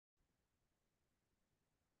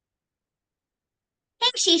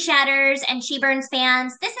She Shatters and She Burns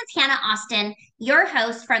fans. This is Hannah Austin, your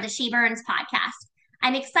host for the She Burns podcast.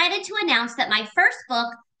 I'm excited to announce that my first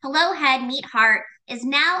book, Hello Head, Meet Heart, is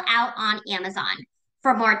now out on Amazon.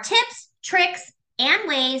 For more tips, tricks, and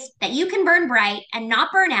ways that you can burn bright and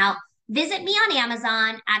not burn out, visit me on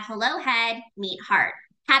Amazon at Hello Head, Meet Heart.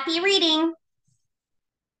 Happy reading!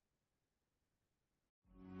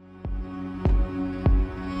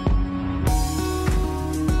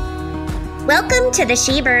 Welcome to the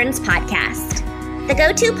She Burns podcast, the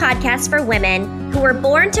go-to podcast for women who were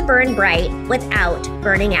born to burn bright without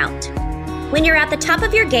burning out. When you're at the top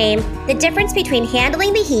of your game, the difference between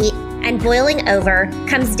handling the heat and boiling over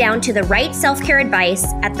comes down to the right self-care advice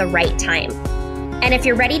at the right time. And if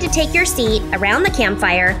you're ready to take your seat around the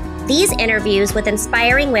campfire, these interviews with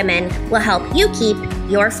inspiring women will help you keep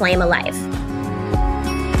your flame alive.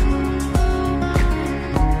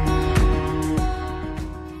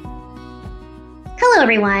 Hello,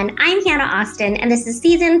 everyone. I'm Hannah Austin, and this is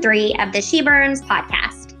season 3 of the She Burns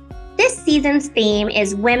podcast. This season's theme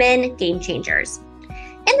is Women Game Changers.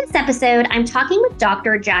 In this episode, I'm talking with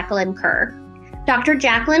Dr. Jacqueline Kerr. Dr.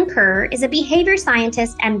 Jacqueline Kerr is a behavior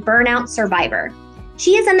scientist and burnout survivor.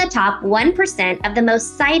 She is in the top 1% of the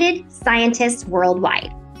most cited scientists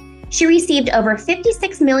worldwide. She received over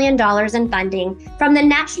 $56 million in funding from the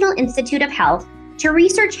National Institute of Health to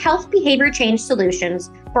research health behavior change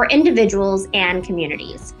solutions for individuals and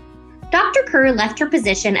communities. Dr. Kerr left her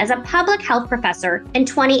position as a public health professor in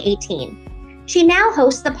 2018. She now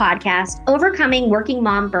hosts the podcast Overcoming Working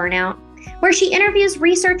Mom Burnout, where she interviews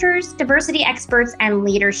researchers, diversity experts, and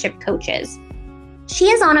leadership coaches. She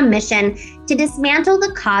is on a mission to dismantle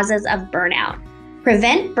the causes of burnout,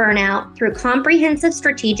 prevent burnout through comprehensive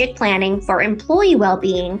strategic planning for employee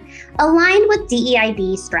well-being aligned with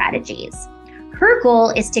DEIB strategies. Her goal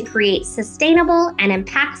is to create sustainable and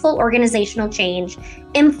impactful organizational change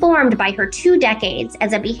informed by her 2 decades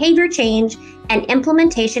as a behavior change and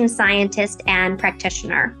implementation scientist and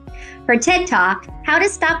practitioner. Her TED Talk, How to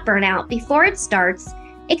Stop Burnout Before It Starts,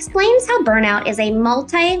 explains how burnout is a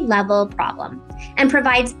multi-level problem and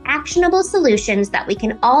provides actionable solutions that we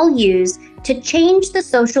can all use to change the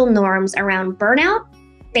social norms around burnout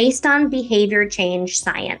based on behavior change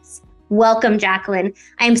science. Welcome, Jacqueline.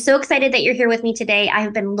 I am so excited that you're here with me today. I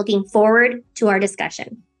have been looking forward to our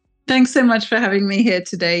discussion. Thanks so much for having me here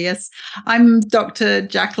today. Yes, I'm Dr.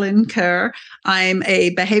 Jacqueline Kerr. I'm a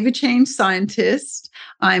behavior change scientist.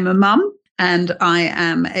 I'm a mum, and I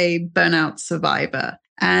am a burnout survivor.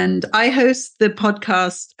 And I host the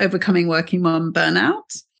podcast Overcoming Working Mom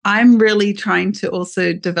Burnout. I'm really trying to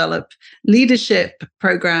also develop leadership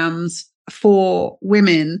programs for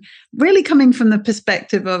women, really coming from the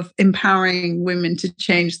perspective of empowering women to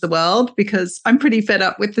change the world, because I'm pretty fed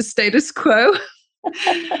up with the status quo,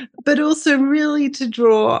 but also really to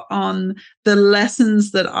draw on the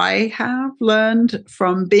lessons that I have learned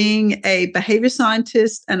from being a behavior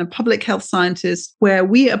scientist and a public health scientist, where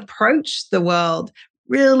we approach the world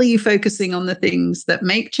really focusing on the things that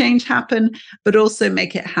make change happen, but also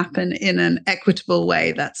make it happen in an equitable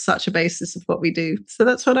way. That's such a basis of what we do. So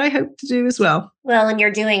that's what I hope to do as well. Well, and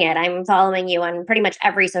you're doing it. I'm following you on pretty much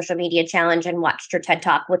every social media challenge and watched your TED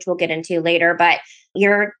Talk, which we'll get into later. But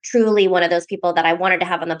you're truly one of those people that I wanted to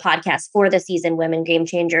have on the podcast for the season, Women Game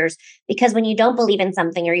Changers, because when you don't believe in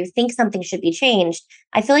something or you think something should be changed,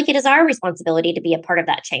 I feel like it is our responsibility to be a part of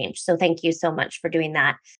that change. So thank you so much for doing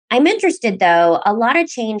that. I'm interested, though, a lot of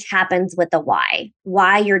change happens with the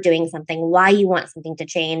why you're doing something, why you want something to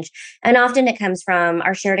change. And often it comes from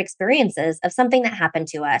our shared experiences of something that happened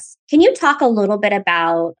to us. Can you talk a little bit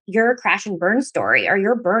about your crash and burn story or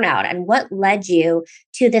your burnout and what led you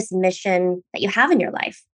to this mission that you have in your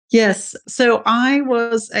life? Yes. So I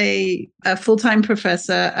was a full-time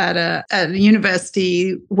professor at a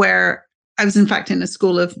university where I was in fact in a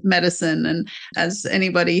school of medicine. And as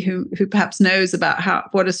anybody who perhaps knows about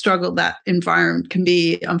what a struggle that environment can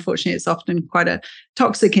be, unfortunately, it's often quite a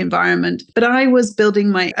toxic environment. But I was building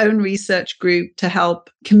my own research group to help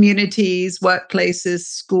communities, workplaces,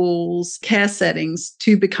 schools, care settings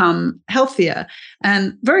to become healthier,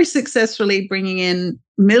 and very successfully bringing in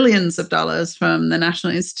millions of dollars from the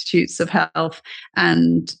National Institutes of Health,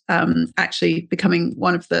 and actually becoming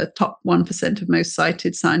one of the top 1% of most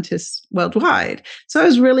cited scientists worldwide. So I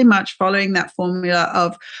was really much following that formula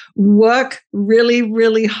of work really,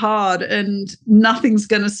 really hard and nothing's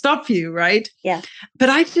going to stop you, right? Yeah.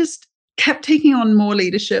 But I just kept taking on more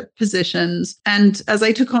leadership positions. And as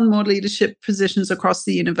I took on more leadership positions across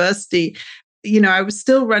the university, I was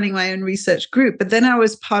still running my own research group, but then I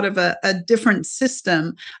was part of a different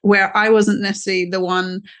system where I wasn't necessarily the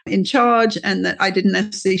one in charge and that I didn't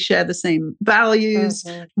necessarily share the same values.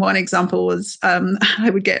 One example was I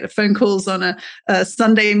would get phone calls on a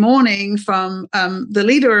Sunday morning from the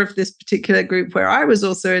leader of this particular group, where I was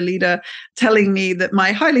also a leader, telling me that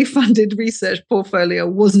my highly funded research portfolio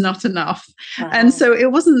was not enough. And so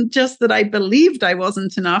it wasn't just that I believed I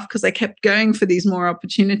wasn't enough, because I kept going for these more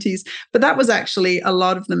opportunities, but that was actually a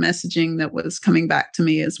lot of the messaging that was coming back to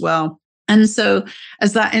me as well. And so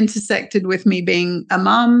as that intersected with me being a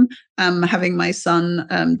mom, having my son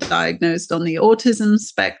diagnosed on the autism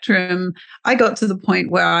spectrum, I got to the point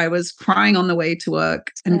where I was crying on the way to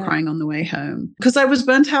work and crying on the way home, because I was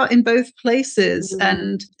burnt out in both places.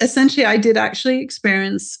 And essentially, I did actually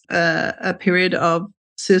experience a period of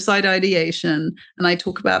suicide ideation. And I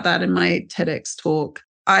talk about that in my TEDx talk.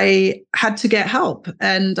 I had to get help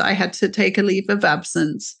and I had to take a leave of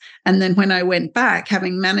absence. And then when I went back,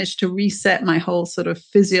 having managed to reset my whole sort of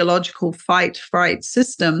physiological fight-fright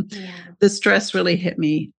system, the stress really hit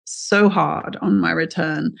me so hard on my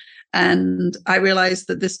return. And I realized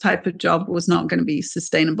that this type of job was not going to be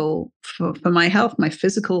sustainable for my health, my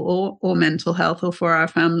physical or mental health, or for our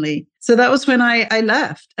family. So that was when I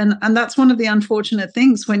left. And that's one of the unfortunate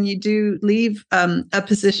things when you do leave a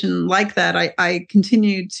position like that. I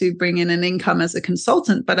continued to bring in an income as a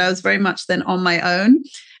consultant, but I was very much then on my own.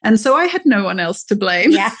 And so I had no one else to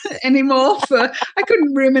blame anymore I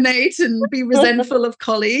couldn't ruminate and be resentful of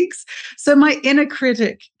colleagues. So my inner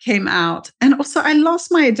critic came out. And also I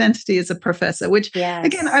lost my identity as a professor, which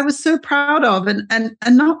again, I was so proud of and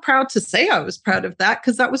not proud to say I was proud of that,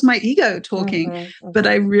 because that was my ego talking. But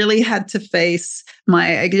I really had to face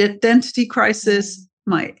my identity crisis,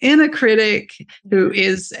 my inner critic, who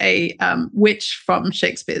is a witch from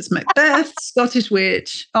Shakespeare's Macbeth, Scottish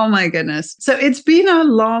witch. Oh my goodness. So it's been a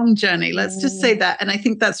long journey. Let's just say that. And I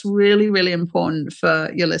think that's really, really important for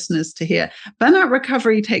your listeners to hear. Burnout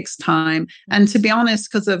recovery takes time. And to be honest,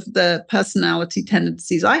 because of the personality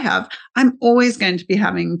tendencies I have, I'm always going to be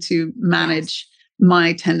having to manage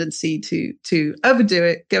my tendency to overdo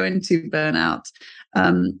it, go into burnout.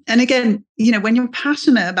 And again, when you're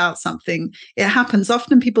passionate about something, it happens.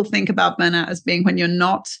 Often people think about burnout as being when you're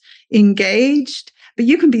not engaged, but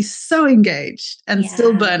you can be so engaged and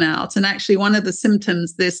still burn out. And actually, one of the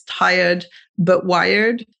symptoms, this tired but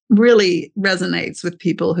wired, really resonates with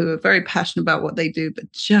people who are very passionate about what they do,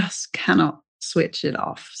 but just cannot switch it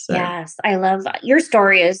off. So. Yes, I love your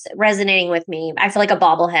story is resonating with me. I feel like a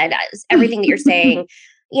bobblehead. Everything that you're saying.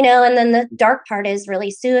 And then the dark part is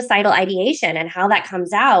really suicidal ideation and how that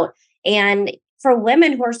comes out. And for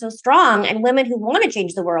women who are so strong and women who want to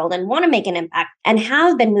change the world and want to make an impact and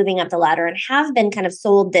have been moving up the ladder and have been kind of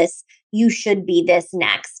sold this, you should be this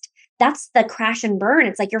next. That's the crash and burn.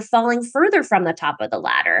 It's like you're falling further from the top of the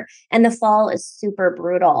ladder and the fall is super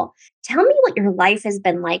brutal. Tell me what your life has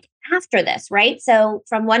been like after this, right? So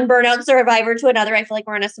from one burnout survivor to another, I feel like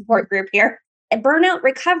we're in a support group here. Burnout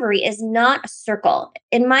recovery is not a circle.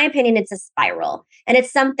 In my opinion, it's a spiral. And it's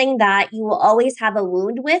something that you will always have a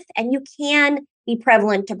wound with, and you can be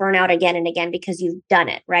prevalent to burnout again and again because you've done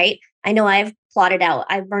it, right? I know I've plotted out,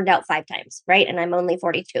 I've burned out 5 times, right? And I'm only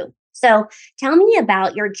 42. So tell me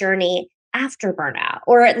about your journey after burnout,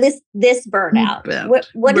 or at least this burnout.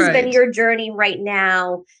 What has been your journey right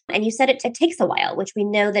now? And you said it takes a while, which we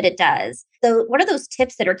know that it does. So what are those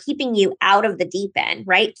tips that are keeping you out of the deep end,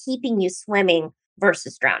 right? Keeping you swimming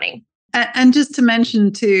versus drowning? And just to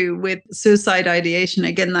mention too, with suicide ideation,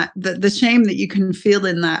 again, that the shame that you can feel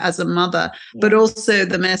in that as a mother, but also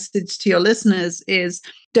the message to your listeners is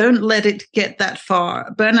don't let it get that far.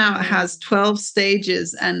 Burnout has 12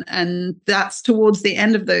 stages, and that's towards the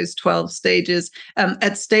end of those 12 stages.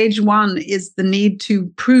 At stage 1 is the need to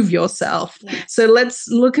prove yourself. So let's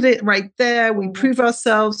look at it right there. We prove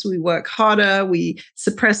ourselves, we work harder, we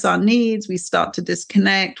suppress our needs, we start to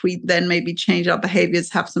disconnect, we then maybe change our behaviors,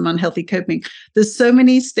 have some unhealthy coping. There's so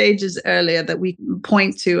many stages earlier that we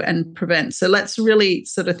point to and prevent. So let's really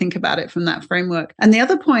sort of think about it from that framework. And the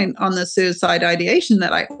other point on the suicide ideation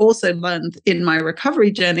that I also learned in my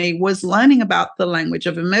recovery journey was learning about the language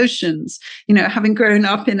of emotions. Having grown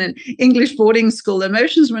up in an English boarding school,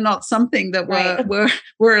 emotions were not something that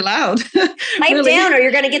were allowed. Pipe down or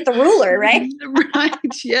you're going to get the ruler, right?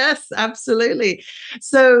 Right. Yes, absolutely.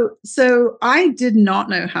 So I did not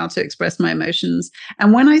know how to express my emotions.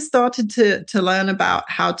 And when I started to learn about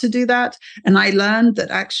how to do that, and I learned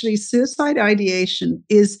that actually suicide ideation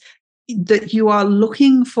is that you are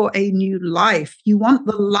looking for a new life. You want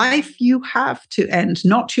the life you have to end,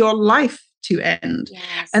 not your life to end.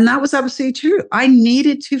 Yes. And that was absolutely true. I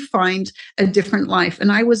needed to find a different life. And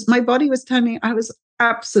my body was telling me I was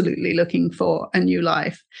absolutely looking for a new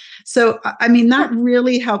life. So, I mean, that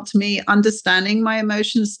really helped me understanding my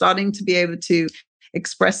emotions, starting to be able to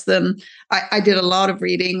express them. I did a lot of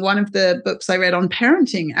reading. One of the books I read on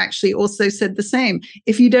parenting actually also said the same.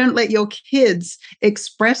 If you don't let your kids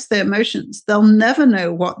express their emotions, they'll never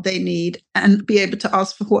know what they need and be able to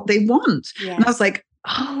ask for what they want. Yes. And I was like,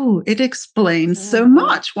 oh, it explains so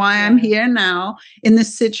much why I'm here now in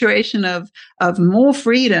this situation of more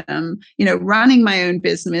freedom, running my own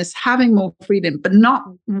business, having more freedom, but not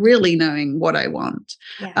really knowing what I want.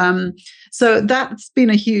 Yeah. So that's been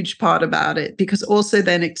a huge part about it, because also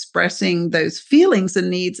then expressing those feelings and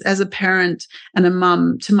needs as a parent and a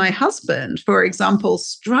mum to my husband, for example,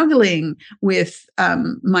 struggling with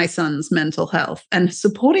my son's mental health and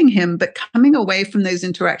supporting him, but coming away from those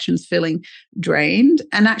interactions feeling drained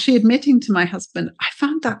and actually admitting to my husband, I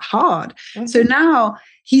found that hard. Mm-hmm. So now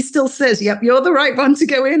he still says, yep, you're the right one to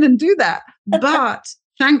go in and do that. But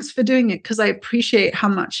thanks for doing it, because I appreciate how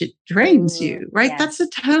much it drains you, right? Yes. That's a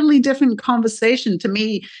totally different conversation to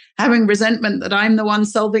me having resentment that I'm the one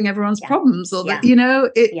solving everyone's problems, or that,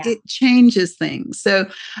 it changes things. So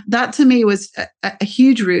that to me was a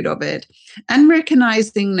huge root of it. And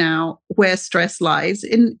recognizing now where stress lies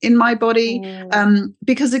in my body.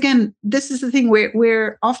 Because again, this is the thing,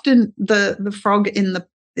 we're often the frog in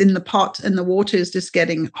the pot, and the water is just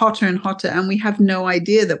getting hotter and hotter, and we have no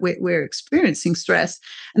idea that we're experiencing stress.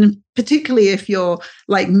 And particularly if you're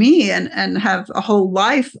like me and have a whole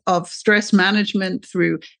life of stress management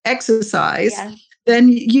through exercise, then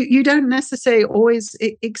you don't necessarily always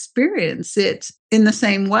experience it in the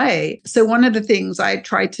same way. So one of the things I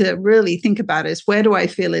try to really think about is, where do I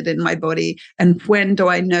feel it in my body? And when do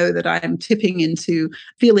I know that I am tipping into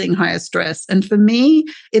feeling higher stress? And for me,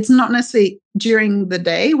 it's not necessarily during the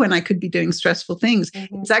day when I could be doing stressful things.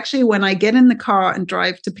 Mm-hmm. It's actually when I get in the car and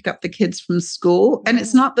drive to pick up the kids from school. Mm-hmm. And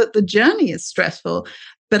it's not that the journey is stressful,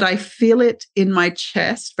 but I feel it in my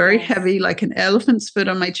chest, very heavy, like an elephant's foot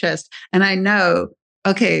on my chest. And I know,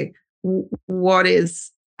 okay, what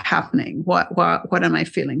is happening? What am I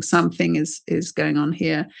feeling? Something is going on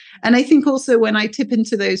here. And I think also when I tip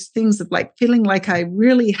into those things of like feeling like I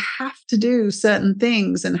really have to do certain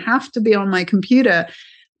things and have to be on my computer,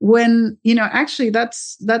 when, actually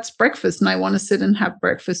that's breakfast, and I want to sit and have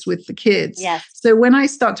breakfast with the kids. Yes. So when I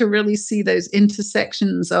start to really see those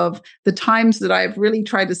intersections of the times that I've really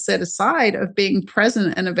tried to set aside of being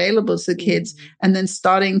present and available to kids, and then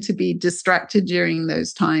starting to be distracted during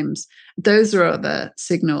those times, those are the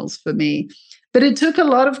signals for me. But it took a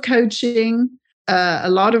lot of coaching, a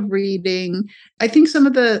lot of reading. I think some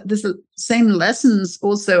of the same lessons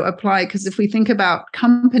also apply, because if we think about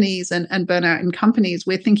companies and burnout in companies,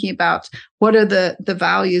 we're thinking about what are the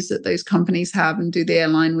values that those companies have, and do they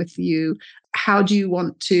align with you? How do you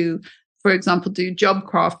want to, for example, do job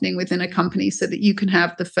crafting within a company so that you can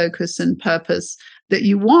have the focus and purpose that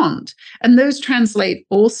you want? And those translate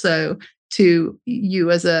also to you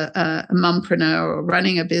as a mompreneur or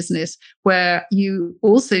running a business, where you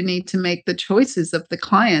also need to make the choices of the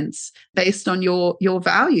clients based on your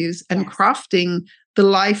values and crafting the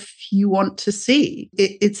life you want to see.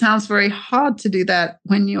 It sounds very hard to do that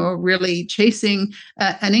when you're really chasing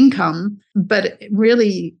an income, but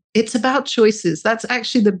it's about choices. That's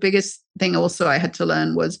actually the biggest thing also I had to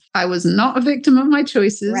learn, was I was not a victim of my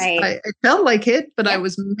choices. Right. I felt like it, but I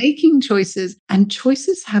was making choices, and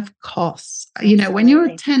choices have costs. Absolutely. When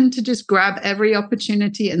you tend to just grab every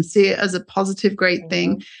opportunity and see it as a positive, great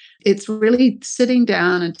thing, it's really sitting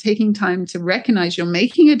down and taking time to recognize you're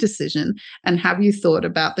making a decision, and have you thought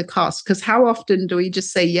about the cost? Because how often do we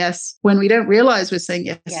just say yes when we don't realize we're saying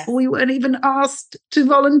yes. Or we weren't even asked to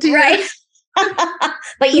volunteer. Right.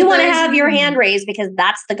 But you want to have your hand raised because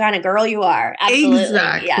that's the kind of girl you are.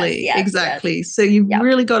 Absolutely. Exactly. Yes. So you've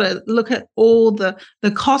really got to look at all the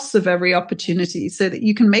costs of every opportunity, so that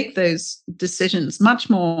you can make those decisions much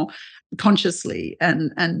more consciously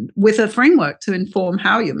and with a framework to inform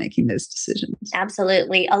how you're making those decisions.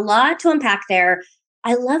 Absolutely. A lot to unpack there.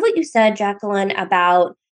 I love what you said, Jacqueline,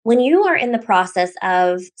 about when you are in the process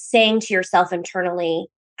of saying to yourself internally,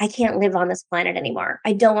 I can't live on this planet anymore.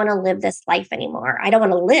 I don't want to live this life anymore. I don't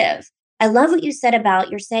want to live. I love what you said about,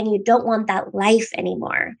 you're saying you don't want that life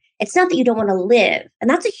anymore. It's not that you don't want to live. And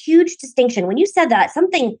that's a huge distinction. When you said that,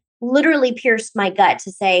 something literally pierced my gut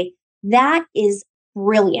to say, that is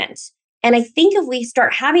brilliant. And I think if we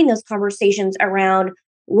start having those conversations around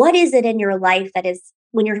what is it in your life that is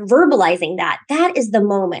when you're verbalizing that, that is the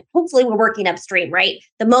moment. Hopefully we're working upstream, right?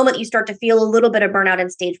 The moment you start to feel a little bit of burnout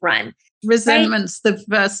and stage run. Resentment's right? the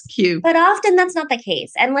first cue. But often that's not the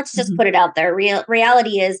case. And let's just put it out there.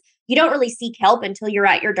 Reality is you don't really seek help until you're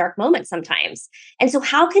at your dark moment sometimes. And so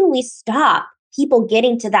how can we stop people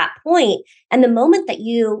getting to that point? And the moment that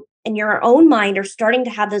you in your own mind are starting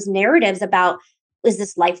to have those narratives about, is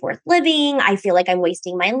this life worth living? I feel like I'm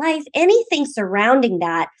wasting my life. Anything surrounding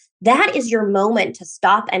that, that is your moment to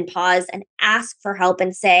stop and pause and ask for help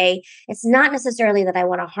and say, it's not necessarily that I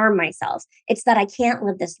want to harm myself. It's that I can't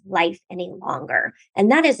live this life any longer.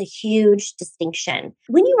 And that is a huge distinction.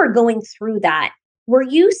 When you were going through that, were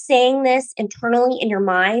you saying this internally in your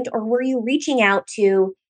mind, or were you reaching out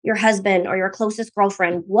to your husband or your closest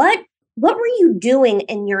girlfriend? What were you doing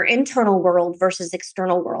in your internal world versus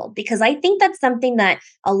external world? Because I think that's something that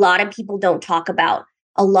a lot of people don't talk about.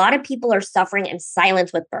 A lot of people are suffering in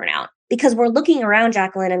silence with burnout because we're looking around,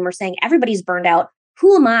 Jacqueline, and we're saying everybody's burned out.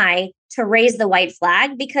 Who am I to raise the white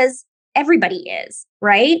flag? Because everybody is,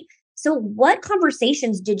 right? So what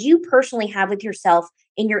conversations did you personally have with yourself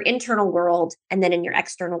in your internal world and then in your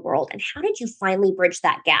external world? And how did you finally bridge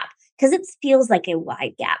that gap? Because it feels like a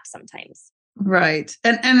wide gap sometimes. Right.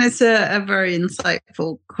 And it's a very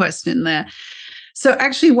insightful question there. So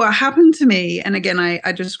actually what happened to me, and again,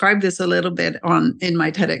 I described this a little bit in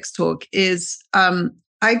my TEDx talk, is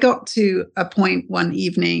I got to a point one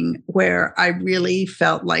evening where I really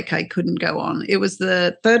felt like I couldn't go on. It was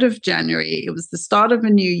the 3rd of January. It was the start of a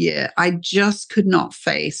new year. I just could not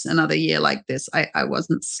face another year like this. I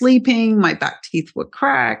wasn't sleeping. My back teeth were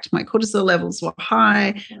cracked. My cortisol levels were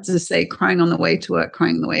high. As I say, crying on the way to work,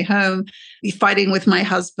 crying on the way home, fighting with my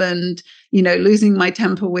husband, losing my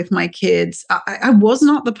temper with my kids. I was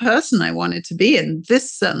not the person I wanted to be. And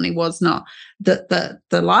this certainly was not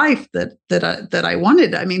the life that I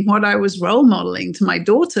wanted. I mean, what I was role modeling to my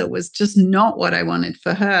daughter was just not what I wanted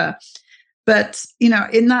for her. But,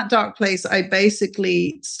 in that dark place, I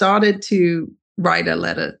basically started to write a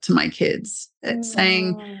letter to my kids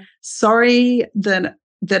saying, sorry that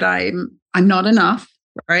I'm not enough,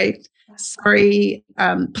 right? Sorry,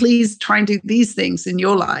 please try and do these things in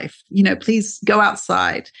your life. Please go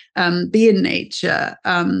outside, be in nature,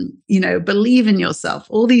 believe in yourself.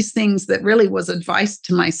 All these things that really was advice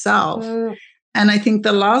to myself. And I think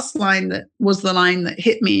the last line that was the line that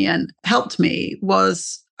hit me and helped me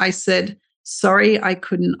was, I said, sorry, I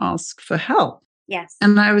couldn't ask for help. Yes.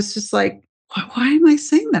 And I was just like, why am I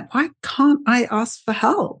saying that? Why can't I ask for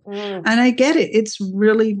help? And I get it. It's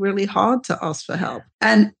really, really hard to ask for help.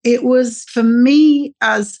 And it was for me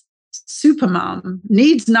as supermom,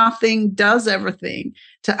 needs nothing, does everything,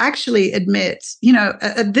 to actually admit,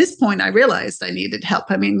 at this point, I realized I needed help.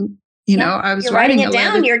 I mean, I was You're writing it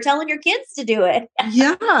down. letter. You're telling your kids to do it.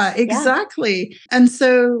 Yeah, exactly. Yeah. And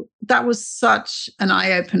so that was such an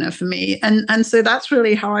eye-opener for me. And so that's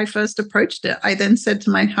really how I first approached it. I then said to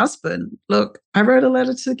my husband, look, I wrote a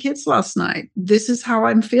letter to the kids last night. This is how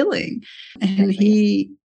I'm feeling. And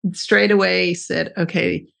he straight away said,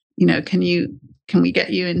 okay, can we get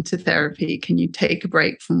you into therapy? Can you take a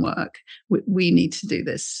break from work? We need to do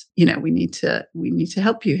this. We need to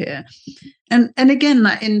help you here. And again,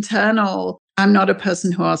 that internal, I'm not a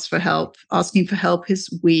person who asks for help. Asking for help is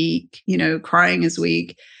weak, crying is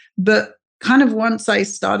weak. But kind of once I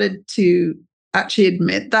started to actually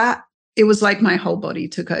admit that, it was like my whole body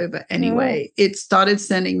took over anyway. It started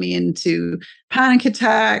sending me into panic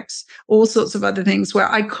attacks, all sorts of other things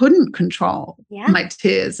where I couldn't control my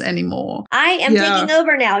tears anymore. I am taking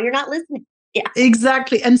over now. You're not listening. Yeah,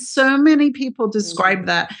 exactly. And so many people describe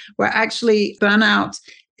that, where actually burnout,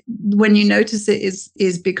 when you notice it,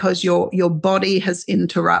 is because your body has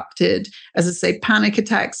interrupted, as I say, panic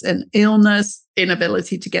attacks and illness,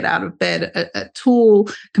 inability to get out of bed at all,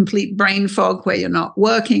 complete brain fog where you're not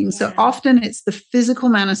working. Yeah. So often it's the physical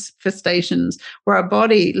manifestations where our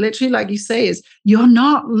body, literally, like you say, is you're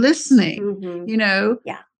not listening.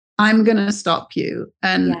 I'm going to stop you.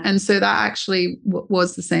 And so that actually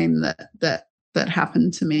was the same that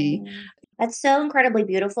happened to me. That's so incredibly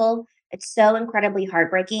beautiful. It's so incredibly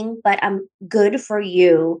heartbreaking, but good for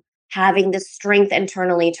you having the strength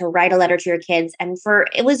internally to write a letter to your kids, and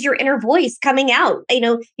it was your inner voice coming out.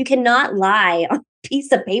 You cannot lie on a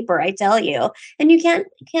piece of paper, I tell you, and you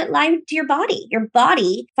can't lie to your body. Your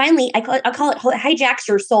body finally, I call it hijacks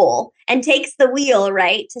your soul and takes the wheel,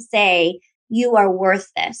 right, to say you are worth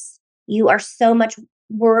this. You are so much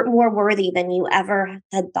more worthy than you ever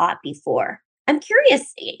had thought before. I'm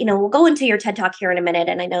curious, we'll go into your TED Talk here in a minute,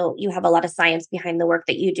 and I know you have a lot of science behind the work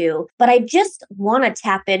that you do, but I just want to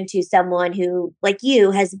tap into someone who, like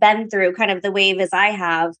you, has been through kind of the wave as I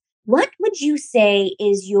have What would you say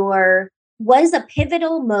was a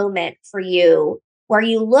pivotal moment for you where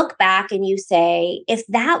you look back and you say, if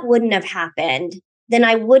that wouldn't have happened, then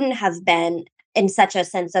I wouldn't have been in such a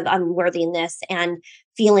sense of unworthiness and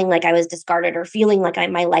feeling like I was discarded, or feeling like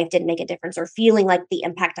my life didn't make a difference, or feeling like the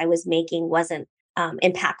impact I was making wasn't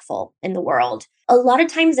impactful in the world. A lot of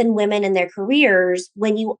times in women in their careers,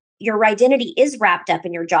 when your identity is wrapped up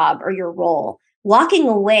in your job or your role, walking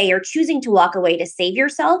away or choosing to walk away to save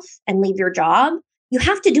yourself and leave your job, you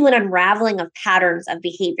have to do an unraveling of patterns of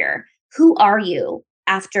behavior. Who are you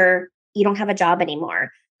after you don't have a job anymore?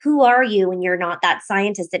 Who are you when you're not that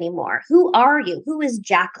scientist anymore? Who are you? Who is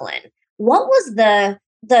Jacqueline? What was the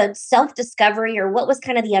self-discovery, or what was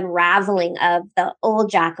kind of the unraveling of the old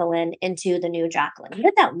Jacqueline into the new Jacqueline? What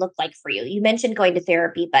did that look like for you? You mentioned going to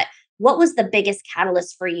therapy, but what was the biggest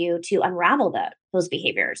catalyst for you to unravel those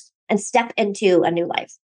behaviors and step into a new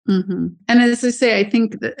life? Mm-hmm. And as I say, I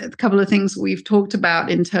think that a couple of things we've talked about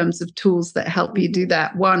in terms of tools that help you do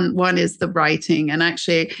that. One is the writing. And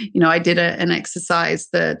actually, I did an exercise,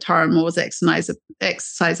 the Tara Moore's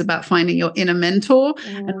exercise about finding your inner mentor.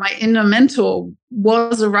 And my inner mentor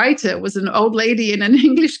was a writer, was an old lady in an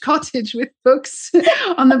English cottage with books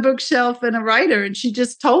on the bookshelf and a writer. And she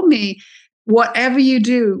just told me, whatever you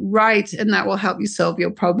do, write, and that will help you solve your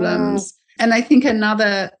problems. And I think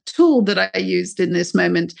another tool that I used in this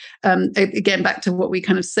moment, again, back to what we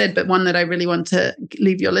kind of said, but one that I really want to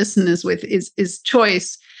leave your listeners with is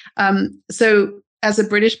choice. So as a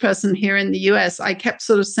British person here in the US, I kept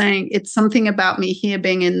sort of saying it's something about me here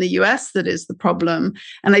being in the US that is the problem.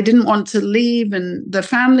 And I didn't want to leave the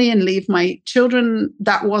family and leave my children.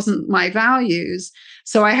 That wasn't my values.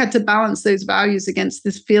 So I had to balance those values against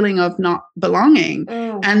this feeling of not belonging.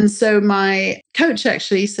 And so my coach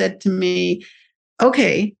actually said to me,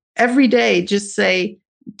 okay, every day, just say,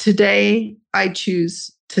 today I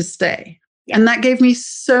choose to stay. Yeah. And that gave me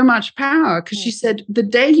so much power, because she said, the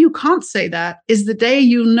day you can't say that is the day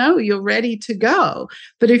you're ready to go.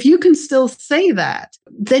 But if you can still say that,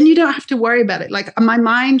 then you don't have to worry about it. Like, my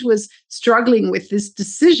mind was struggling with this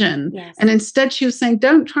decision. Yes. And instead she was saying,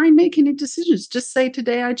 don't try and make any decisions. Just say,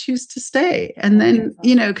 today I choose to stay. And then,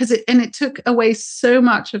 because it took away so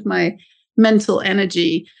much of my mental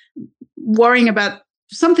energy worrying about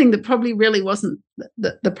something that probably really wasn't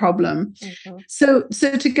the problem. So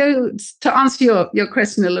to answer your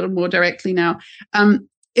question a little more directly now,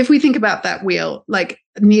 if we think about that wheel, like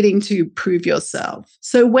needing to prove yourself.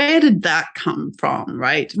 So where did that come from,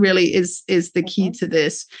 right? Really is the key to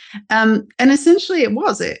this. And essentially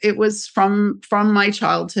it was from my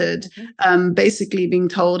childhood, basically being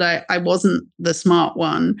told I wasn't the smart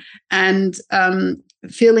one, and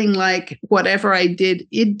feeling like whatever I did,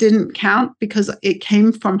 it didn't count because it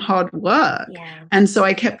came from hard work. Yeah. And so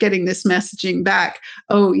I kept getting this messaging back,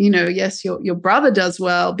 yes, your brother does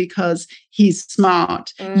well because he's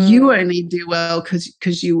smart. You only do well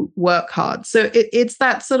because you work hard. So it's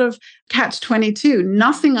that sort of catch-22.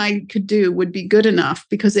 Nothing I could do would be good enough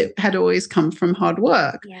because it had always come from hard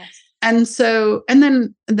work. Yes. And so, and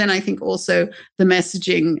then I think also the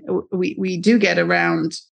messaging we do get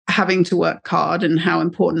around having to work hard and how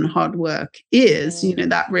important hard work is,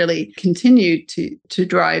 that really continued to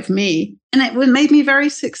drive me. And it made me very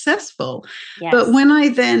successful. Yes. But when I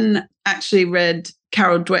then actually read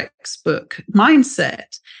Carol Dweck's book,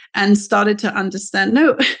 Mindset, and started to understand,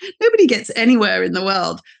 nobody gets anywhere in the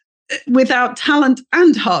world without talent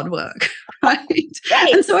and hard work, right?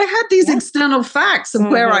 And so I had these external facts of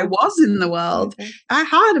where I was in the world. I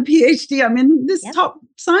had a PhD. I'm in this top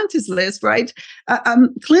scientist list, right?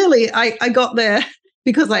 Clearly, I got there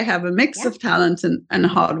because I have a mix of talent and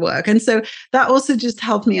hard work. And so that also just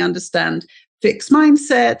helped me understand fixed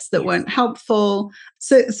mindsets that weren't helpful.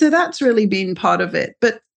 So that's really been part of it.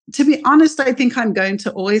 But to be honest, I think I'm going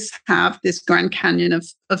to always have this Grand Canyon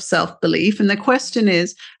of self-belief. And the question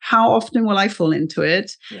is, how often will I fall into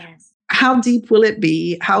it? Yes. How deep will it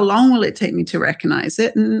be? How long will it take me to recognize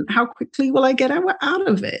it? And how quickly will I get out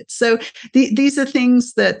of it? So these are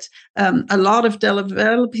things that a lot of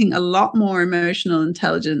developing a lot more emotional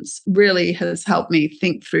intelligence really has helped me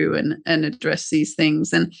think through and address these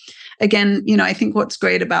things. And again, I think what's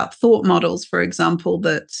great about thought models, for example,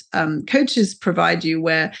 that coaches provide you,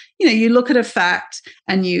 where, you look at a fact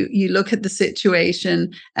and you look at the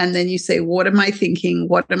situation and then you say, what am I thinking?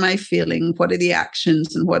 What am I feeling? What are the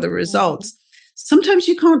actions and what are the results? Sometimes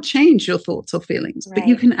you can't change your thoughts or feelings, but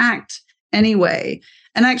you can act anyway.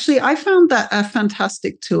 And actually, I found that a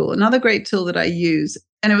fantastic tool. Another great tool that I use,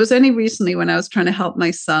 and it was only recently when I was trying to help my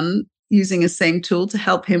son using the same tool to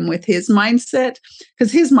help him with his mindset,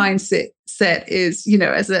 because his mindset mindset is,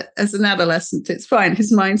 as an adolescent, it's fine.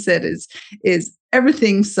 His mindset is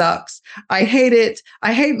everything sucks. I hate it.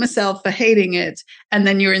 I hate myself for hating it. And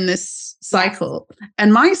then you're in this cycle.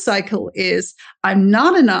 And my cycle is, I'm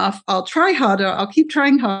not enough. I'll try harder. I'll keep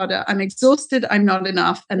trying harder. I'm exhausted. I'm not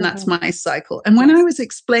enough. And that's my cycle. And when I was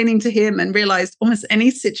explaining to him and realized almost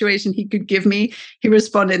any situation he could give me, he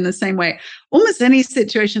responded in the same way. Almost any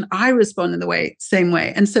situation, I respond in the same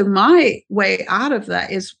way. And so my way out of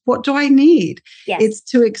that is, what do I need? Yes. It's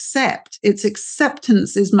to accept. It's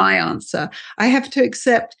acceptance is my answer. I have to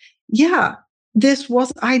accept,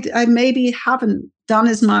 I maybe haven't done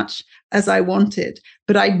as much as I wanted,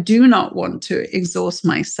 but I do not want to exhaust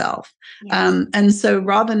myself. Yes. And so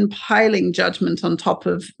rather than piling judgment on top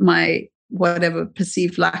of my whatever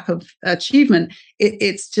perceived lack of achievement,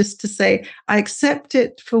 it's just to say, I accept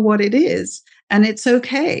it for what it is. And it's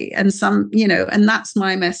okay. And and that's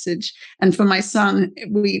my message. And for my son,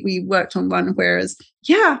 we worked on one, whereas,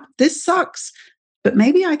 this sucks, but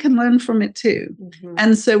maybe I can learn from it too. Mm-hmm.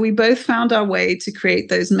 And so we both found our way to create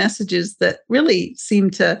those messages that really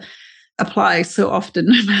seem to apply so often,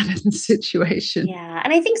 no matter the situation. Yeah.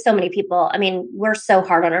 And I think so many people, we're so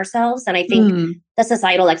hard on ourselves. And I think the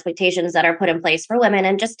societal expectations that are put in place for women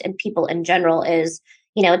and just in people in general is,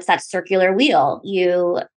 it's that circular wheel.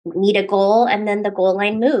 You meet a goal and then the goal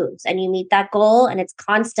line moves and you meet that goal and it's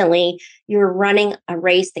constantly, you're running a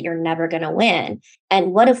race that you're never going to win.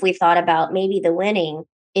 And what if we thought about maybe the winning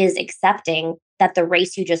is accepting that the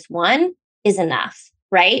race you just won is enough,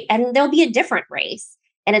 right? And there'll be a different race.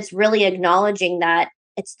 And it's really acknowledging that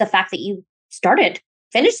it's the fact that you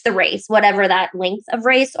finished the race, whatever that length of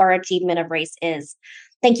race or achievement of race is.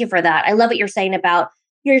 Thank you for that. I love what you're saying about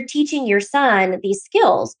you're teaching your son these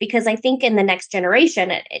skills, because I think in the next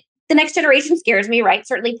generation, the next generation scares me, right?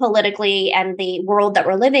 Certainly politically and the world that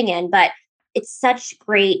we're living in, but it's such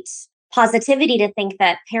great positivity to think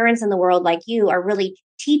that parents in the world like you are really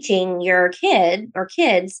teaching your kid or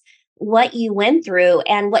kids what you went through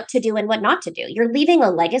and what to do and what not to do. You're leaving a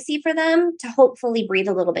legacy for them to hopefully breathe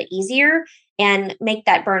a little bit easier and make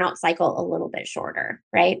that burnout cycle a little bit shorter,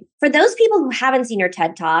 right? For those people who haven't seen your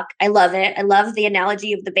TED Talk, I love it. I love the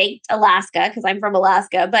analogy of the baked Alaska because I'm from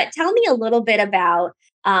Alaska, but tell me a little bit about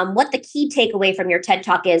what the key takeaway from your TED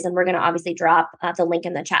Talk is. And we're going to obviously drop the link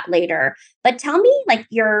in the chat later, but tell me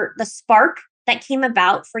the spark that came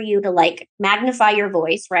about for you to magnify your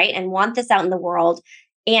voice, right? And want this out in the world,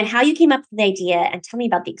 and how you came up with the idea, and tell me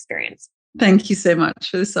about the experience. Thank you so much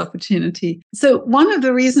for this opportunity. So one of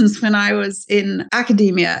the reasons when I was in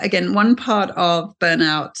academia, again, one part of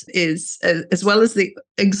burnout is, as well as the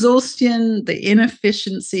exhaustion, the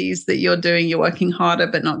inefficiencies that you're working harder,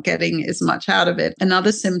 but not getting as much out of it.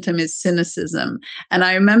 Another symptom is cynicism. And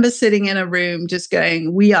I remember sitting in a room just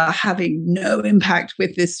going, we are having no impact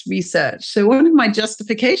with this research. So one of my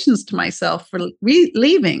justifications to myself for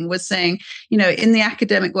leaving was saying, in the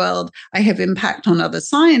academic world, I have impact on other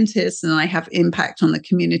scientists and I have impact on the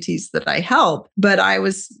communities that I help. But I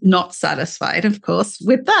was not satisfied, of course,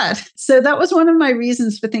 with that. So that was one of my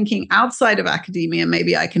reasons for thinking outside of academia,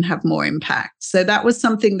 maybe I can have more impact. So that was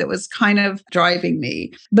something that was kind of driving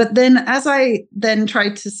me. But then as I then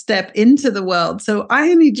tried to step into the world, so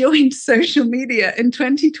I only joined social media in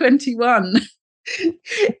 2021.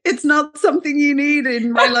 It's not something you need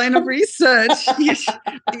in my line of research.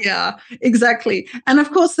 Yeah, exactly. And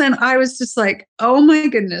of course, then I was just like, oh my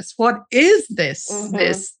goodness, what is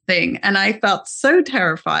this thing? And I felt so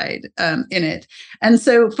terrified in it. And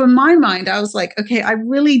so for my mind, I was like, okay, I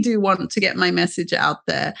really do want to get my message out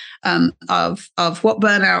there of what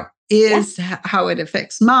burnout is, how it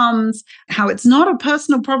affects moms, how it's not a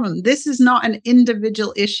personal problem. This is not an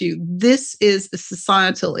individual issue. This is a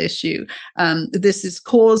societal issue. This is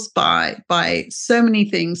caused by so many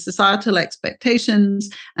things, societal expectations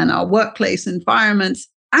and our workplace environments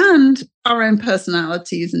and our own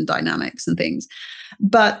personalities and dynamics and things.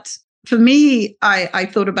 But for me, I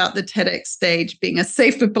thought about the TEDx stage being a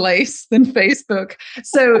safer place than Facebook.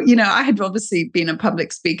 So, I had obviously been a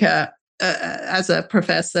public speaker as a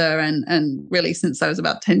professor and really since I was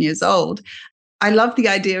about 10 years old. I love the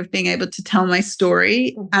idea of being able to tell my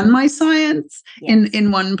story and my science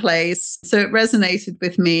in one place. So it resonated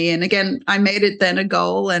with me. And again, I made it then a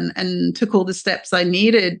goal and took all the steps I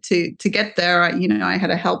needed to get there. I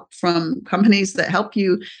had a help from companies that help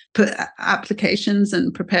you put applications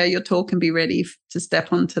and prepare your talk and be ready to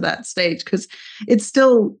step onto that stage. Because it's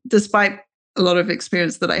still, despite a lot of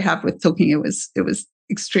experience that I have with talking, it was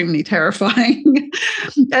extremely terrifying.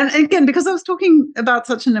 And again, because I was talking about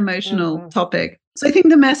such an emotional topic. So I think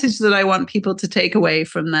the message that I want people to take away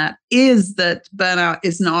from that is that burnout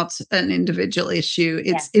is not an individual issue.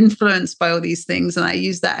 It's influenced by all these things. And I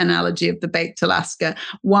use that analogy of the baked Alaska.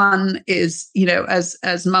 One is,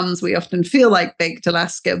 as mums, we often feel like baked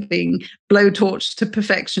Alaska, being blowtorched to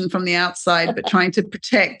perfection from the outside, but trying to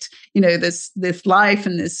protect, this life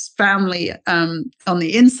and this family on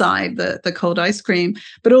the inside, the cold ice cream,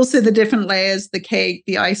 but also the different layers, the cake,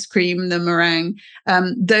 the ice cream, the meringue.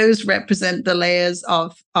 Those represent the layers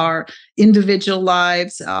of our individual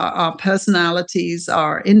lives, our personalities,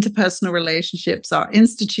 our interpersonal relationships, our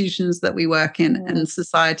institutions that we work in, and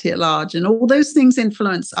society at large. And all those things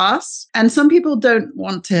influence us. And some people don't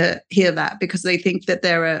want to hear that because they think that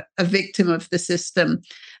they're a victim of the system.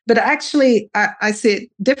 But actually, I see it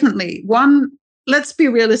differently. One, let's be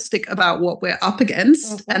realistic about what we're up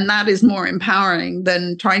against. And that is more empowering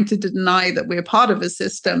than trying to deny that we're part of a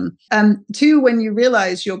system. Two, when you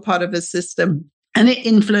realize you're part of a system and it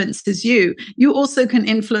influences you, you also can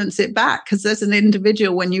influence it back, because as an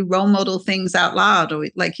individual, when you role model things out loud, or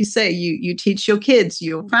like you say, you teach your kids,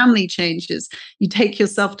 your family changes, you take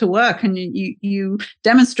yourself to work and you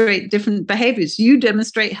demonstrate different behaviors, you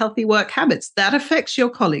demonstrate healthy work habits, that affects your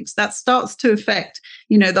colleagues, that starts to affect,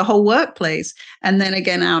 the whole workplace, and then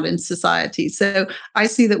again out in society. So I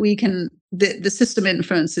see that we can, the system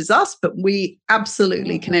influences us, but we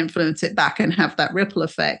absolutely can influence it back and have that ripple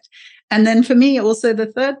effect. And then for me, also the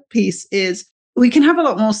third piece is we can have a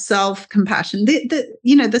lot more self-compassion.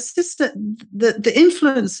 The system, the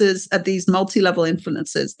influences of these multi-level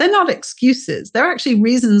influences, they're not excuses. They're actually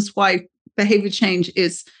reasons why behavior change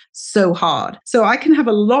is so hard. So I can have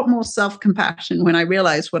a lot more self-compassion when I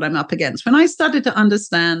realize what I'm up against. When I started to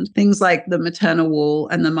understand things like the maternal wall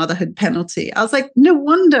and the motherhood penalty, I was like, no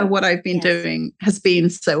wonder what I've been doing has been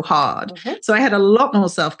so hard. So I had a lot more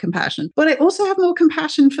self-compassion, but I also have more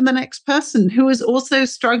compassion for the next person who is also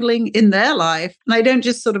struggling in their life. And I don't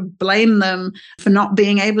just sort of blame them for not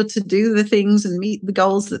being able to do the things and meet the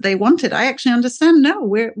goals that they wanted. I actually understand, no,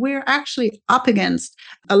 we're actually up against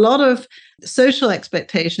a lot of social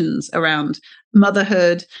expectations around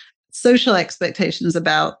motherhood, social expectations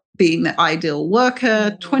about being the ideal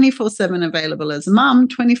worker, 24/7 available as a mom,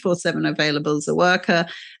 24/7 available as a worker.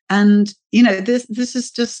 And, this is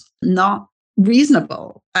just not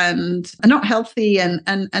reasonable and not healthy and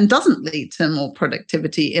doesn't lead to more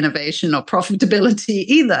productivity, innovation, or profitability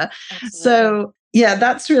either. Absolutely. So,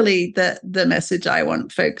 that's really the message I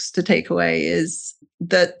want folks to take away, is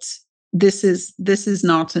that this is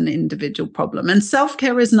not an individual problem, and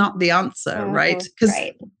self-care is not the answer, right? Because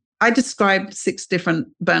I described 6 different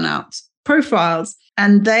burnout profiles,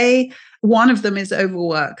 and one of them is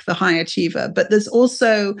overwork, the high achiever, but there's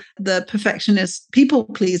also the perfectionist people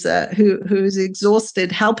pleaser who's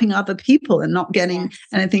exhausted helping other people and not getting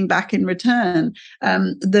anything back in return.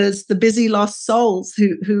 There's the busy lost souls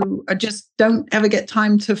who are just don't ever get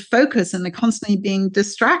time to focus, and they're constantly being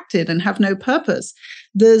distracted and have no purpose.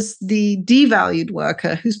 There's the devalued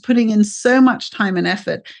worker who's putting in so much time and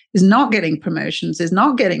effort, is not getting promotions, is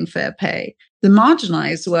not getting fair pay. The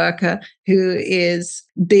marginalized worker who is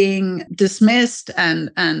being dismissed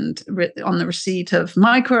and on the receipt of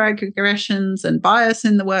microaggressions and bias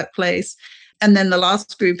in the workplace. And then the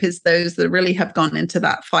last group is those that really have gone into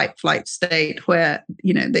that fight-flight state where,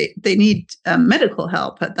 they need medical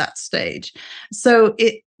help at that stage. So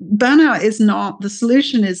burnout is not, the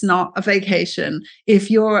solution is not a vacation.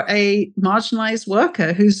 If you're a marginalized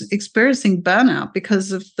worker who's experiencing burnout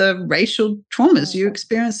because of the racial traumas you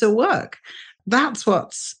experience at work, that's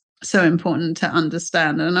what's so important to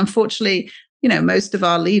understand. And unfortunately, most of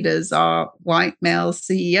our leaders are white male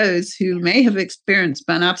CEOs who may have experienced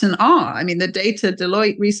burnout and are. I mean, the data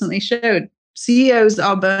Deloitte recently showed CEOs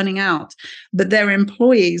are burning out, but their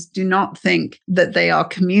employees do not think that they are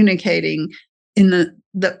communicating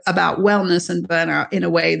about wellness and burnout in a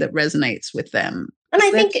way that resonates with them. And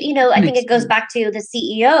I think, I think it goes back to the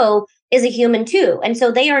CEO is a human too. And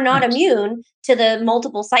so they are not immune to the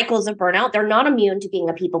multiple cycles of burnout. They're not immune to being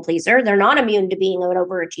a people pleaser. They're not immune to being an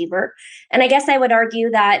overachiever. And I guess I would argue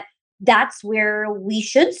that that's where we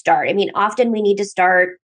should start. I mean, often we need to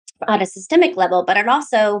start at a systemic level, but it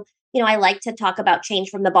also, I like to talk about change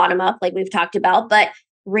from the bottom up, like we've talked about, but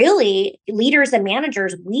really leaders and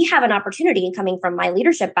managers, we have an opportunity, and coming from my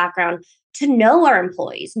leadership background, to know our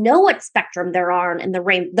employees, know what spectrum they're on in the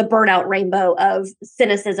burnout rainbow of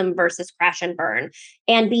cynicism versus crash and burn,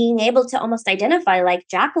 and being able to almost identify, like,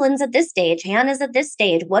 Jacqueline's at this stage, Hannah's at this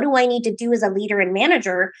stage. What do I need to do as a leader and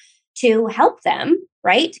manager to help them,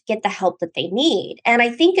 right? Get the help that they need. And I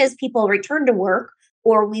think as people return to work,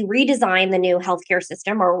 or we redesign the new healthcare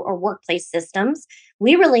system or workplace systems,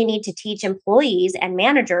 we really need to teach employees and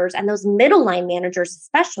managers and those middle line managers,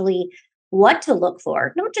 especially, what to look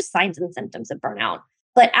for, not just signs and symptoms of burnout,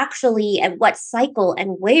 but actually at what cycle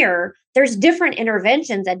and where. There's different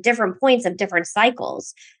interventions at different points of different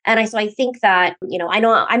cycles. So I think that, I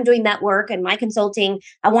know I'm doing that work and my consulting.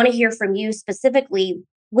 I want to hear from you specifically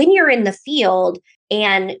when you're in the field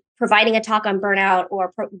and providing a talk on burnout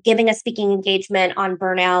or giving a speaking engagement on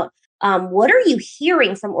burnout. What are you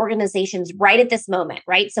hearing from organizations right at this moment,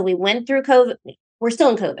 right? So we went through COVID. We're still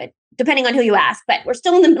in COVID, depending on who you ask, but we're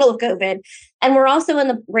still in the middle of COVID. And we're also in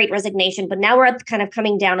the Great Resignation, but now we're at kind of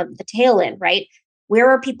coming down at the tail end, right? Where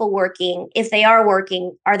are people working? If they are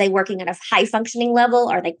they working at a high functioning level?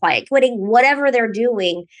 Are they quiet quitting? Whatever they're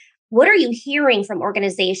doing, what are you hearing from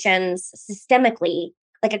organizations systemically,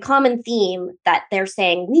 like a common theme that they're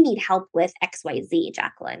saying, we need help with XYZ,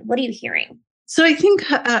 Jacqueline? What are you hearing? So I think,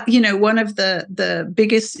 one of the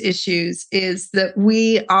biggest issues is that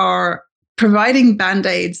we are providing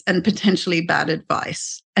band-aids and potentially bad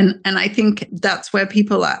advice. And I think that's where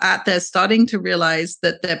people are at. They're starting to realize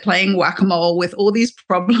that they're playing whack-a-mole with all these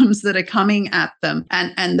problems that are coming at them.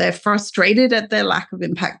 And they're frustrated at their lack of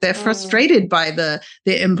impact. They're frustrated by the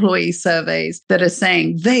employee surveys that are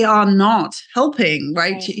saying they are not helping,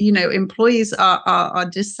 right? Employees are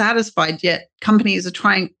dissatisfied, yet companies are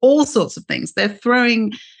trying all sorts of things. They're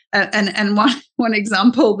throwing and one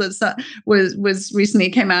example that was recently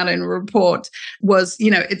came out in a report was,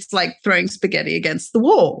 it's like throwing spaghetti against the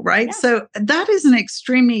wall, right? Yeah. So that is an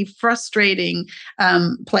extremely frustrating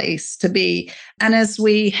place to be. And as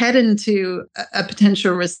we head into a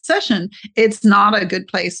potential recession, it's not a good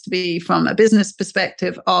place to be from a business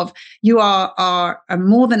perspective of you are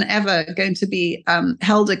more than ever going to be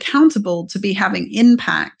held accountable to be having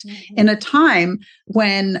impact in a time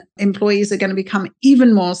when employees are going to become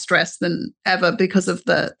even more stressed than ever because of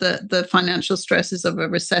the financial stresses of a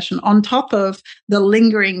recession, on top of the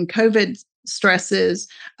lingering COVID stresses,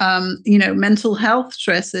 mental health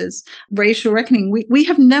stresses, racial reckoning. We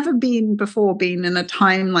have never been in a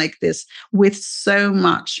time like this with so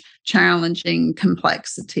much challenging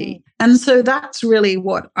complexity. And so that's really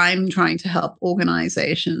what I'm trying to help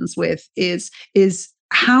organizations with is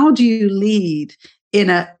how do you lead in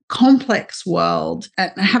a complex world,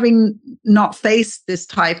 having not faced this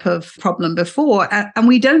type of problem before, and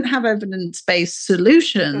we don't have evidence-based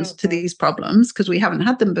solutions to these problems because we haven't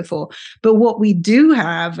had them before. But what we do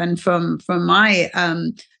have, and from my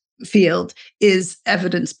field, is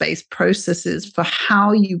evidence-based processes for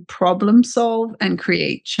how you problem solve and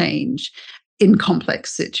create change in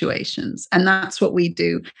complex situations. And that's what we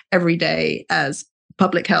do every day as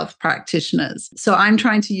public health practitioners. So I'm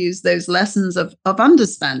trying to use those lessons of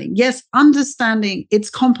understanding. Yes, understanding it's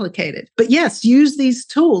complicated, but yes, use these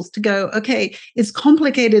tools to go, okay, it's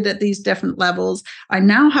complicated at these different levels. I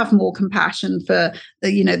now have more compassion for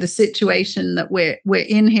the situation that we're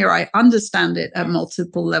in here. I understand it at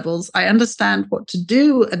multiple levels. I understand what to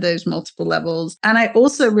do at those multiple levels. And I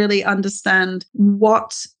also really understand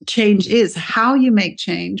what change is, how you make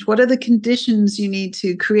change, what are the conditions you need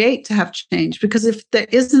to create to have change. Because if there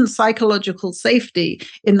isn't psychological safety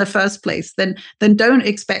in the first place, then don't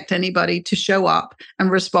expect anybody to show up and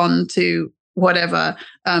respond to whatever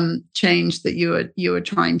change that you are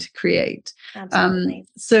trying to create. Absolutely.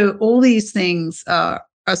 So all these things are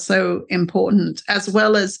so important, as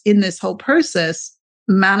well as in this whole process,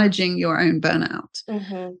 managing your own burnout.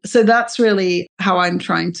 So that's really how I'm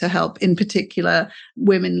trying to help, in particular,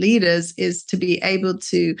 women leaders, is to be able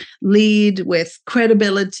to lead with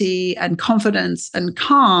credibility and confidence and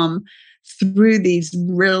calm through these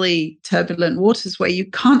really turbulent waters where you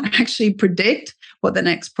can't actually predict what the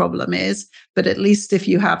next problem is. But at least if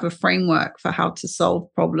you have a framework for how to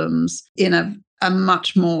solve problems in a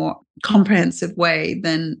much more comprehensive way,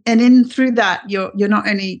 and in through that, you're not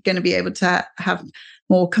only going to be able to have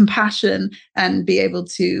more compassion and be able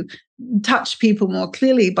to touch people more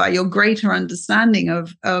clearly by your greater understanding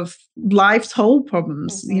of life's whole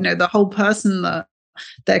problems, the whole person,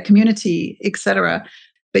 their community, etc.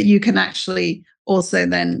 But you can actually also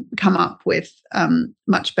then come up with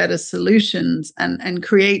much better solutions and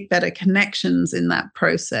create better connections in that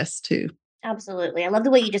process too. Absolutely. I love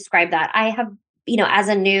the way you describe that. I have, as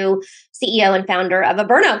a new CEO and founder of a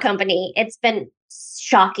burnout company, it's been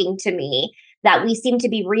shocking to me that we seem to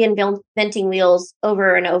be reinventing wheels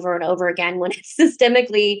over and over and over again when it's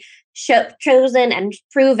systemically chosen and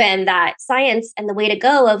proven that science and the way to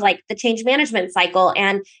go of like the change management cycle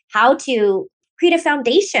and how to create a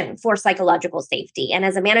foundation for psychological safety. And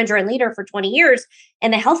as a manager and leader for 20 years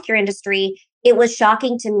in the healthcare industry, it was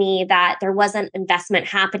shocking to me that there wasn't investment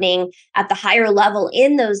happening at the higher level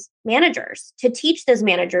in those managers to teach those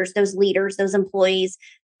managers, those leaders, those employees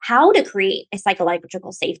how to create a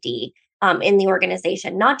psychological safety in the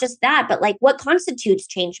organization. Not just that, but like what constitutes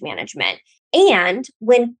change management. And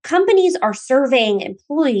when companies are surveying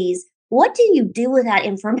employees, what do you do with that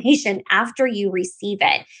information after you receive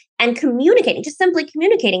it? And communicating, just simply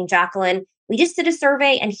communicating, Jacqueline, we just did a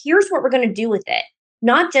survey and here's what we're going to do with it.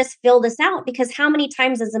 Not just fill this out, because how many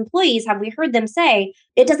times as employees have we heard them say,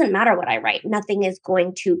 it doesn't matter what I write, nothing is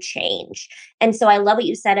going to change. And so I love what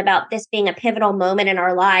you said about this being a pivotal moment in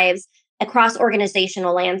our lives across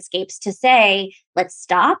organizational landscapes to say, let's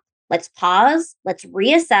stop, let's pause, let's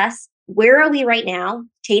reassess. Where are we right now?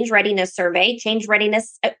 Change readiness survey, change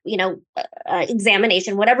readiness,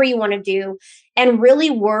 examination, whatever you want to do, and really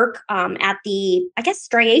work at the, I guess,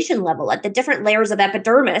 striation level, at the different layers of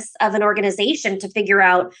epidermis of an organization to figure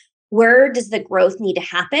out where does the growth need to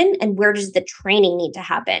happen and where does the training need to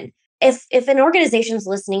happen. If an organization is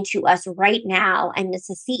listening to us right now and it's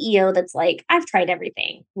a CEO that's like, I've tried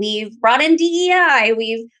everything. We've brought in DEI,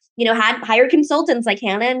 we've had hired consultants like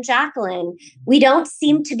Hannah and Jacqueline. We don't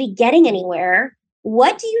seem to be getting anywhere.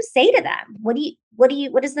 What do you say to them? What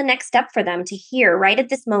is the next step for them to hear right at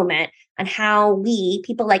this moment on how we,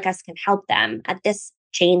 people like us, can help them at this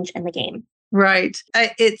change in the game? Right.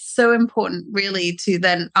 It's so important really to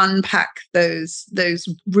then unpack those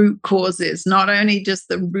root causes, not only just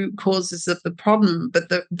the root causes of the problem, but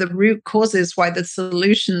the root causes why the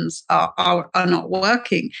solutions are not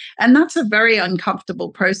working. And that's a very uncomfortable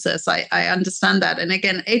process. I understand that. And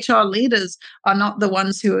again, HR leaders are not the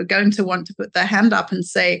ones who are going to want to put their hand up and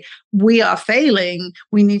say, we are failing.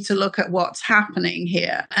 We need to look at what's happening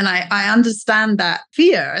here. And I understand that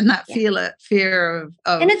fear and that fear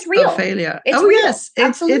of, and it's real. Of failure. It's real. Yes,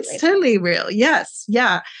 it's totally real. Yes,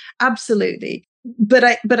 yeah, absolutely. But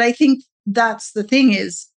I think that's the thing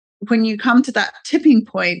is when you come to that tipping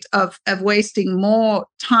point of wasting more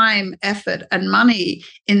time, effort, and money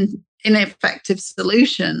in ineffective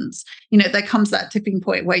solutions, there comes that tipping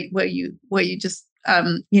point where you just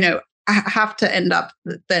have to end up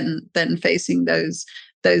then facing those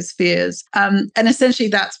fears. And essentially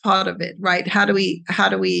that's part of it, right? How do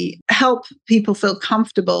we help people feel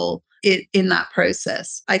comfortable in that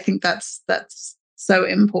process? I think that's so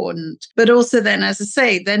important. But also then, as I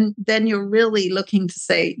say, then you're really looking to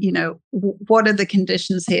say, what are the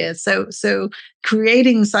conditions here? So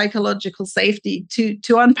creating psychological safety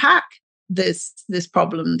to unpack this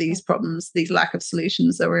problem, these problems, these lack of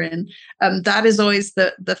solutions that we're in. That is always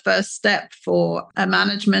the first step for a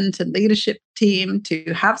management and leadership team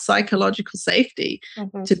to have psychological safety,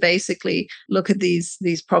 to basically look at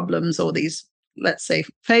these problems or these, let's say,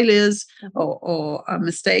 failures or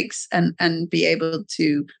mistakes and be able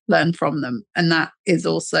to learn from them. And that is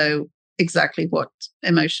also exactly what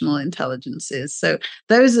emotional intelligence is. So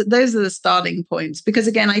those are the starting points, because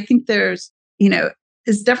again, I think there's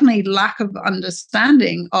definitely lack of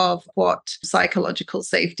understanding of what psychological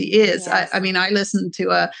safety is. Yes. I mean, I listened to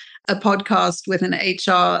a podcast with an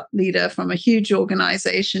HR leader from a huge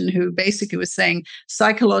organization who basically was saying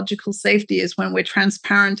psychological safety is when we're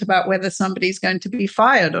transparent about whether somebody's going to be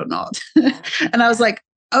fired or not. And I was like,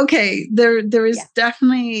 okay, there is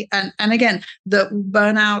definitely, and again, the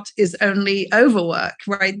burnout is only overwork,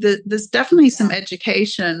 right? There's definitely some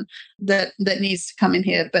education that needs to come in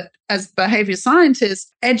here. But as behavior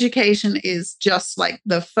scientists, education is just like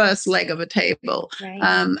the first leg of a table,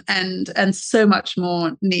 right. And so much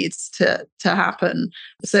more needs to happen.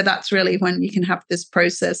 So that's really when you can have this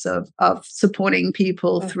process of supporting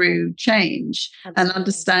people through change. Absolutely. And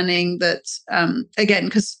understanding that, again,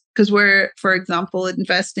 because we're, for example,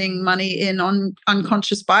 investing money in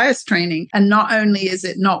unconscious bias training. And not only is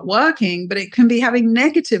it not working, but it can be having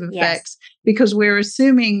negative effects because we're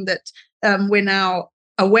assuming that we're now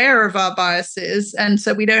aware of our biases. And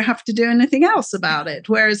so we don't have to do anything else about it.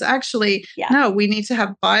 Whereas actually, no, we need to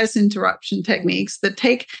have bias interruption techniques that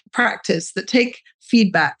take practice, that take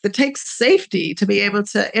feedback, that takes safety to be able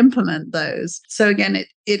to implement those. So again,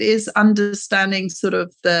 it is understanding sort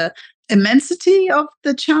of the immensity of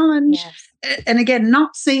the challenge. Yes. And again,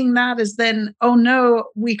 not seeing that as then, oh no,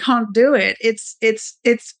 we can't do it. It's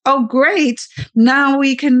oh great, now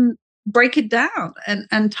we can break it down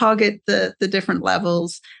and target the different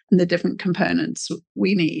levels and the different components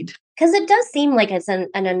we need. Because it does seem like it's an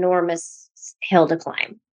enormous hill to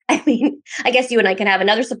climb. I mean, I guess you and I can have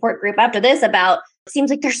another support group after this about, it seems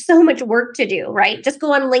like there's so much work to do, right? Just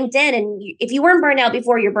go on LinkedIn and if you weren't burned out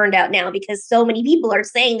before, you're burned out now, because so many people are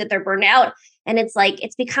saying that they're burned out. And it's like,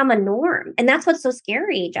 it's become a norm. And that's what's so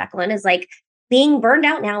scary, Jacqueline, is like, being burned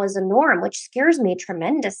out now is a norm, which scares me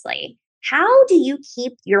tremendously. How do you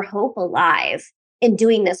keep your hope alive in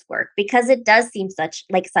doing this work? Because it does seem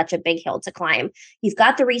such a big hill to climb. You've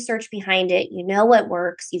got the research behind it. You know what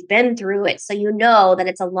works. You've been through it. So you know that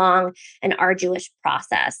it's a long and arduous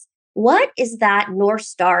process. What is that North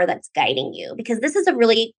Star that's guiding you? Because this is a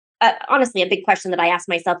really, honestly, a big question that I ask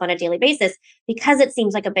myself on a daily basis, because it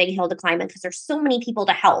seems like a big hill to climb and because there's so many people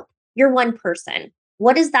to help. You're one person.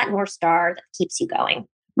 What is that North Star that keeps you going?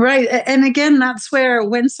 Right. And again, that's where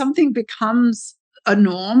when something becomes a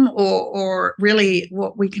norm or really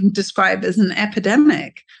what we can describe as an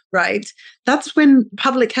epidemic, right? That's when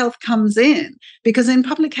public health comes in, because in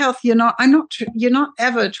public health, you're not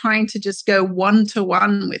ever trying to just go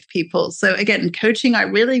one-to-one with people. So again, coaching, I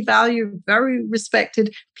really value, very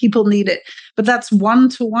respected. People need it, but that's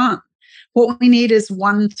one-to-one. What we need is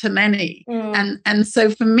one-to-many. And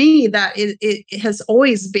so for me, that it has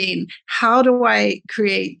always been, how do I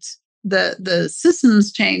create the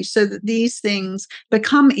systems change so that these things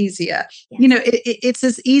become easier? Yes. It's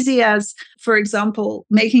as easy as, for example,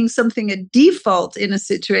 making something a default in a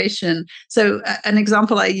situation. So an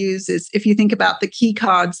example I use is if you think about the key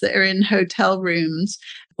cards that are in hotel rooms,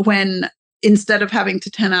 when instead of having to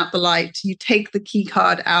turn out the light, you take the key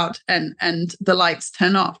card out and the lights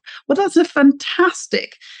turn off. Well, that's a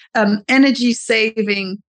fantastic energy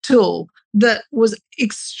saving tool that was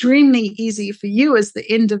extremely easy for you as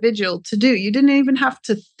the individual to do. You didn't even have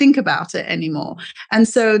to think about it anymore. And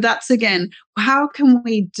so that's, again, how can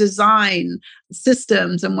we design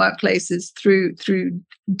systems and workplaces through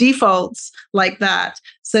defaults like that,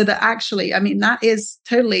 so that actually, I mean, that is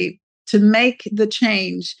totally to make the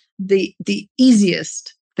change the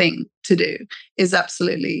easiest thing to do is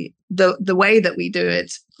absolutely the way that we do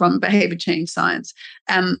it from behavior change science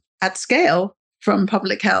at scale from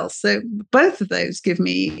public health. So both of those give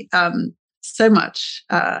me so much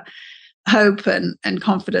hope and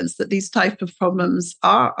confidence that these type of problems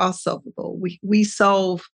are solvable. We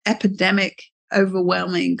solve epidemic,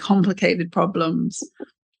 overwhelming, complicated problems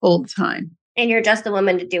all the time. And you're just the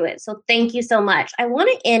woman to do it. So thank you so much. I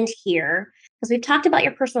want to end here because we've talked about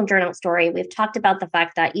your personal journal story. We've talked about the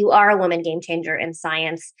fact that you are a woman game changer in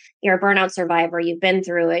science. You're a burnout survivor. You've been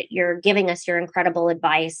through it. You're giving us your incredible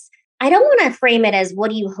advice. I don't want to frame it as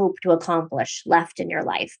what do you hope to accomplish left in your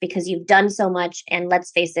life, because you've done so much. And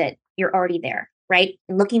let's face it, you're already there, right?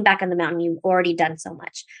 And looking back on the mountain, you've already done so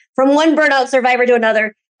much. From one burnout survivor to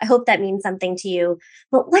another, I hope that means something to you.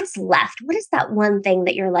 But what's left? What is that one thing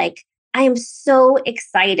that you're like, I am so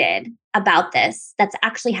excited about this that's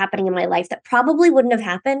actually happening in my life that probably wouldn't have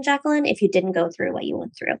happened, Jacqueline, if you didn't go through what you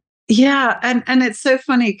went through? Yeah. And it's so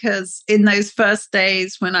funny because in those first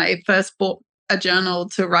days when I first bought a journal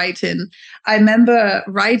to write in, I remember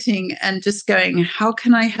writing and just going, how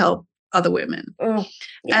can I help other women?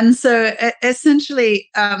 Yeah. And so essentially,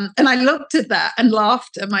 and I looked at that and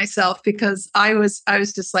laughed at myself because I was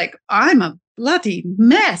just like, I'm a bloody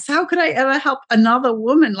mess. How could I ever help another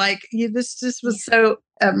woman? Like this just was so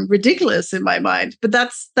ridiculous in my mind. But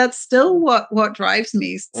that's still what drives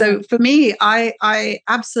me. So for me, I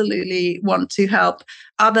absolutely want to help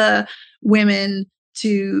other women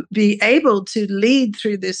to be able to lead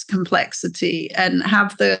through this complexity and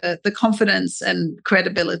have the confidence and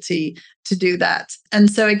credibility to do that.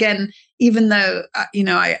 And so again, even though,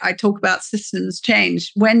 I talk about systems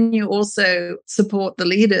change, when you also support the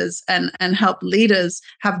leaders and help leaders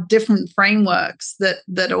have different frameworks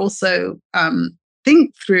that also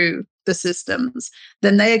think through the systems,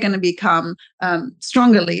 then they are going to become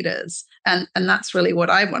stronger leaders. And that's really what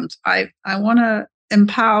I want. I want to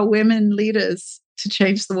empower women leaders to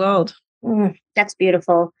change the world. That's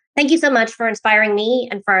beautiful. Thank you so much for inspiring me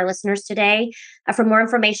and for our listeners today. For more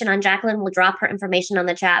information on Jacqueline, we'll drop her information on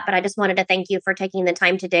the chat. But I just wanted to thank you for taking the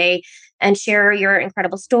time today and share your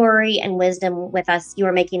incredible story and wisdom with us. You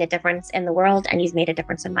are making a difference in the world and you've made a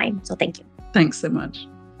difference in mine. So thank you. Thanks so much.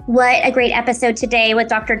 What a great episode today with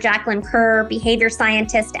Dr. Jacqueline Kerr, behavior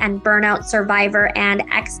scientist and burnout survivor and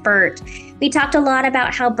expert. We talked a lot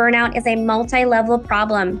about how burnout is a multi-level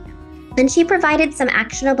problem. And she provided some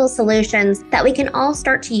actionable solutions that we can all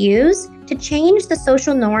start to use to change the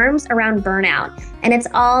social norms around burnout. And it's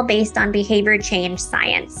all based on behavior change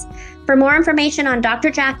science. For more information on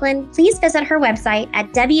Dr. Jacqueline, please visit her website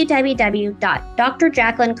at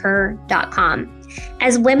www.drjacquelinekerr.com.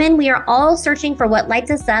 As women, we are all searching for what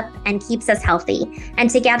lights us up and keeps us healthy. And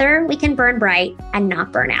together we can burn bright and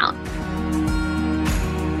not burn out.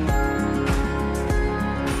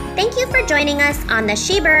 Thank you for joining us on the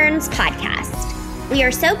She Burns podcast. We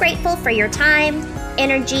are so grateful for your time,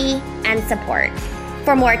 energy, and support.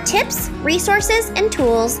 For more tips, resources, and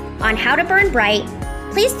tools on how to burn bright,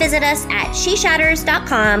 please visit us at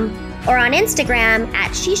sheshatters.com or on Instagram at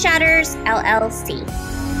sheshattersllc.